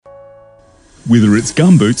Whether it's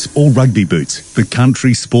gumboots or rugby boots, the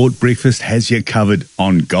Country Sport Breakfast has you covered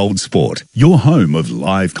on Gold Sport, your home of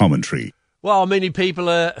live commentary. Well, many people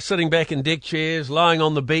are sitting back in deck chairs, lying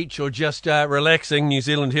on the beach or just relaxing. New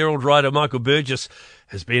Zealand Herald writer Michael Burgess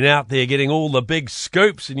has been out there getting all the big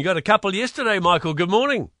scoops, and you got a couple yesterday, Michael. Good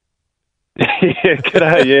morning. Yeah,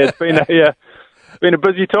 g'day. Yeah, it's been a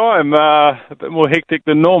busy time, a bit more hectic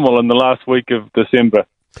than normal in the last week of December.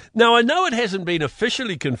 Now, I know it hasn't been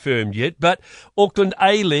officially confirmed yet, but Auckland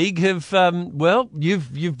A-League have,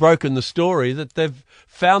 you've broken the story that they've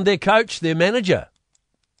found their coach, their manager.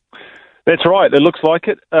 That's right. It looks like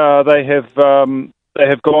it. They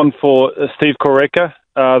have gone for Steve Koreka,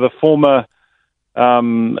 the former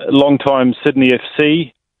long-time Sydney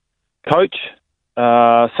FC coach,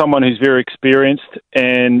 someone who's very experienced,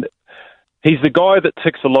 and he's the guy that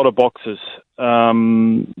ticks a lot of boxes.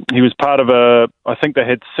 He was part of I think they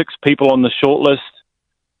had 6 people on the shortlist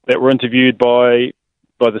that were interviewed by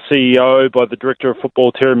the CEO, by the director of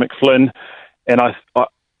football, Terry McFlynn, and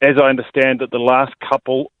as I understand it, the last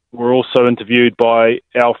couple were also interviewed by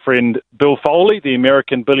our friend Bill Foley, the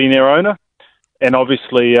American billionaire owner, and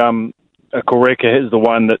obviously Koreka is the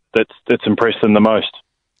one that's impressed them the most.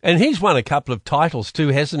 And he's won a couple of titles too,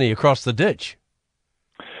 hasn't he, across the ditch?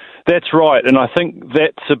 That's right, and I think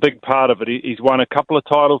that's a big part of it. He's won a couple of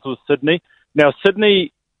titles with Sydney. Now,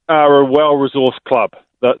 Sydney are a well-resourced club.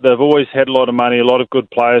 They've always had a lot of money, a lot of good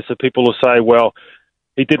players, so people will say, well,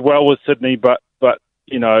 he did well with Sydney, but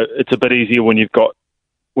you know, it's a bit easier when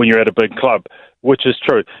you're at a big club, which is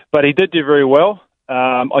true. But he did do very well.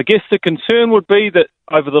 I guess the concern would be that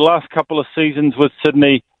over the last couple of seasons with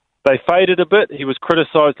Sydney, they faded a bit. He was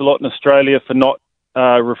criticised a lot in Australia for not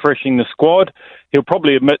refreshing the squad. He'll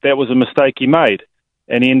probably admit that was a mistake he made,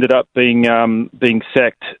 and he ended up being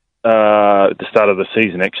sacked at the start of the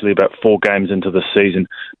season, actually about 4 games into the season.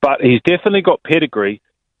 But he's definitely got pedigree,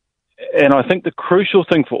 and I think the crucial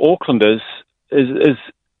thing for Auckland is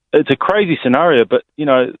it's a crazy scenario, but you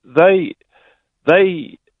know they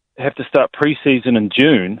have to start pre-season in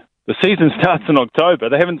June. The season starts in October.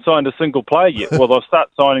 They haven't signed a single player yet. Well, they'll start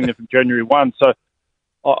signing them from January 1. So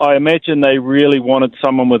I imagine they really wanted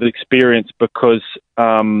someone with experience because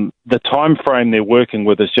the time frame they're working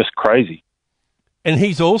with is just crazy. And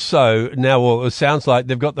he's also now, well, it sounds like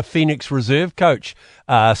they've got the Phoenix reserve coach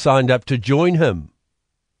signed up to join him.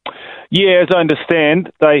 Yeah, as I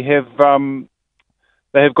understand, they have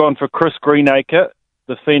gone for Chris Greenacre,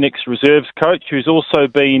 the Phoenix reserves coach, who's also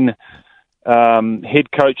been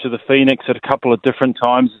head coach of the Phoenix at a couple of different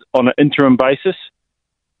times on an interim basis.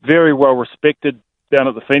 Very well respected down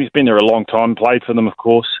at the Phoenix, been there a long time, played for them, of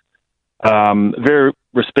course. Very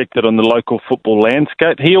respected on the local football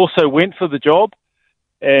landscape. He also went for the job,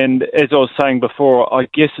 and as I was saying before, I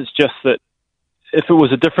guess it's just that if it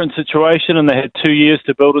was a different situation and they had 2 years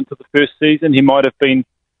to build into the first season, he might have been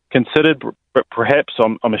considered, but perhaps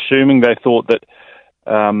I'm assuming they thought that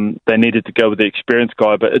they needed to go with the experienced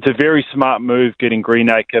guy. But it's a very smart move getting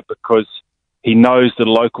Greenacre because he knows the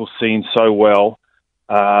local scene so well.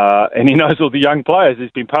 And he knows all the young players.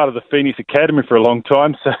 He's been part of the Phoenix Academy for a long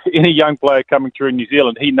time. So any young player coming through in New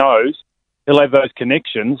Zealand, he knows he'll have those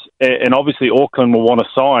connections. And obviously Auckland will want to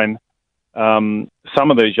sign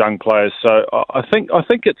some of those young players. So I think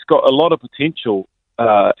it's got a lot of potential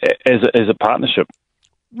as a partnership.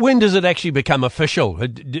 When does it actually become official?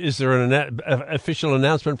 Is there an official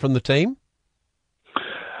announcement from the team?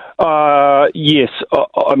 Yes,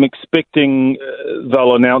 I'm expecting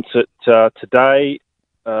they'll announce it today.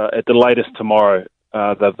 At the latest tomorrow.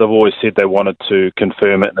 They've always said they wanted to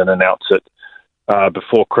confirm it and announce it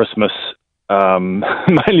before Christmas,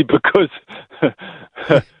 mainly because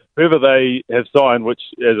whoever they have signed, which,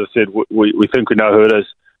 as I said, we think we know who it is,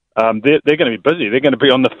 they're going to be busy. They're going to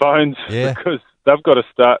be on the phones because they've got to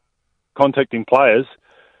start contacting players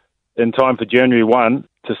in time for January 1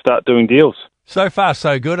 to start doing deals. So far,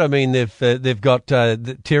 so good. I mean, they've got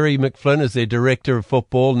Terry McFlynn as their director of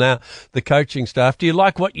football, now the coaching staff. Do you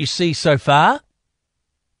like what you see so far?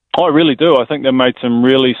 I really do. I think they've made some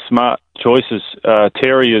really smart choices.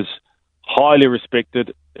 Terry is highly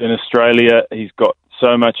respected in Australia. He's got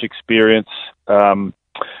so much experience, and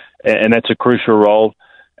that's a crucial role.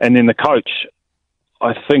 And then the coach,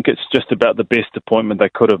 I think it's just about the best appointment they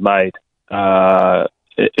could have made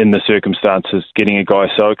in the circumstances, getting a guy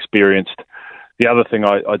so experienced. The other thing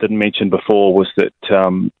I didn't mention before was that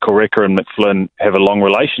Koreka and McFlynn have a long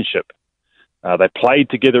relationship. They played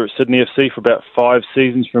together at Sydney FC for about 5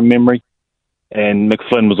 seasons from memory, and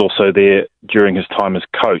McFlynn was also there during his time as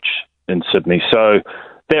coach in Sydney. So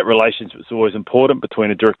that relationship is always important between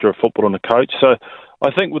a director of football and a coach. So I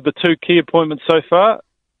think with the 2 key appointments so far,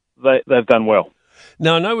 they've done well.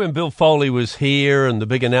 Now, I know when Bill Foley was here and the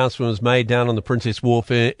big announcement was made down on the Princess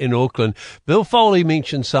Wharf in Auckland, Bill Foley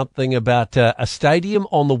mentioned something about a stadium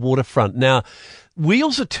on the waterfront. Now,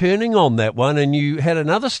 wheels are turning on that one, and you had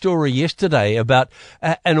another story yesterday about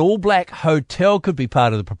an All Black hotel could be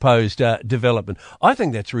part of the proposed development. I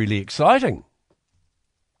think that's really exciting.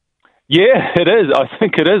 Yeah, it is. I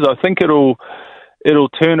think it is. I think it'll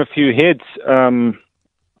turn a few heads,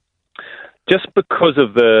 just because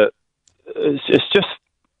of it's just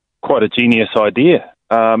quite a genius idea.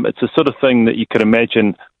 It's the sort of thing that you could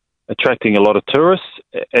imagine attracting a lot of tourists.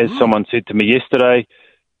 As someone said to me yesterday,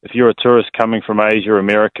 if you're a tourist coming from Asia,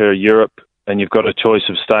 America, or Europe, and you've got a choice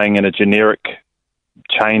of staying in a generic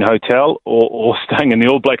chain hotel or staying in the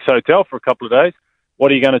All Blacks hotel for a couple of days,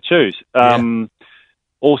 what are you going to choose? Yeah.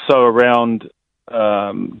 Also around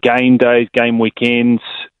game days, game weekends,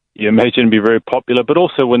 you imagine it'd be very popular, but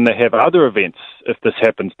also when they have other events, if this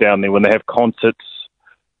happens down there, when they have concerts,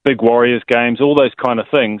 big Warriors games, all those kind of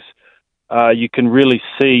things, you can really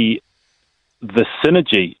see the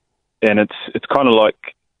synergy. And it's kind of like,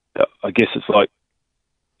 I guess it's like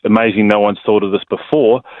amazing no one's thought of this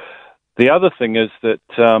before. The other thing is that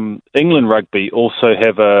England Rugby also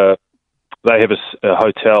have a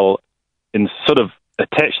hotel in sort of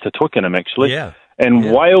attached to Twickenham, actually. Yeah.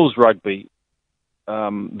 And Wales Rugby,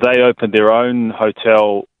 they opened their own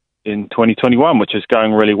hotel in 2021, which is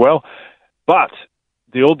going really well. But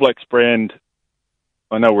the All Blacks brand,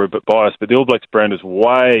 I know we're a bit biased, but the All Blacks brand is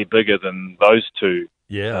way bigger than those two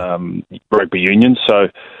rugby unions. So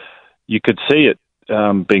you could see it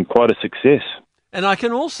being quite a success. And I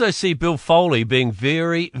can also see Bill Foley being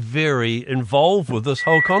very, very involved with this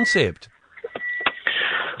whole concept.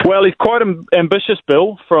 Well, he's quite ambitious,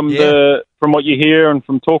 Bill, from what you hear and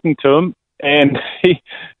from talking to him, and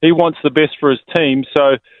he wants the best for his team.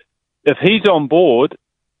 So if he's on board,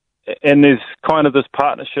 and there's kind of this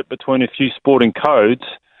partnership between a few sporting codes,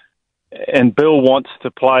 and Bill wants to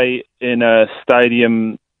play in a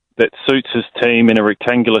stadium that suits his team, in a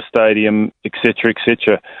rectangular stadium,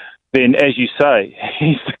 etc., then, as you say,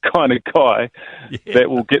 he's the kind of guy that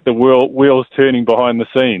will get the wheels turning behind the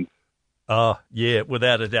scenes. Oh, yeah,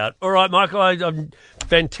 without a doubt. All right, Michael, I'm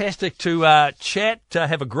fantastic to chat.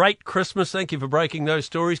 Have a great Christmas. Thank you for breaking those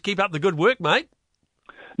stories. Keep up the good work, mate.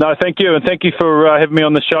 No, thank you. And thank you for having me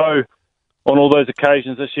on the show on all those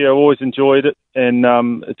occasions this year. I've always enjoyed it. And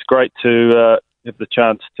it's great to have the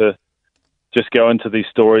chance to just go into these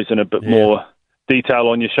stories in a bit more detail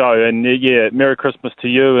on your show. And, Merry Christmas to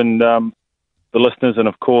you and the listeners and,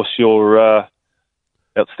 of course, your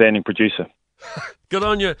outstanding producer. Good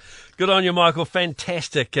on you, Michael.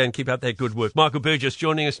 Fantastic, and keep up that good work. Michael Burgess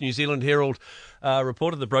joining us, New Zealand Herald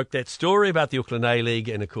reporter that broke that story about the Auckland A-League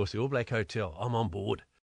and, of course, the All Black Hotel. I'm on board.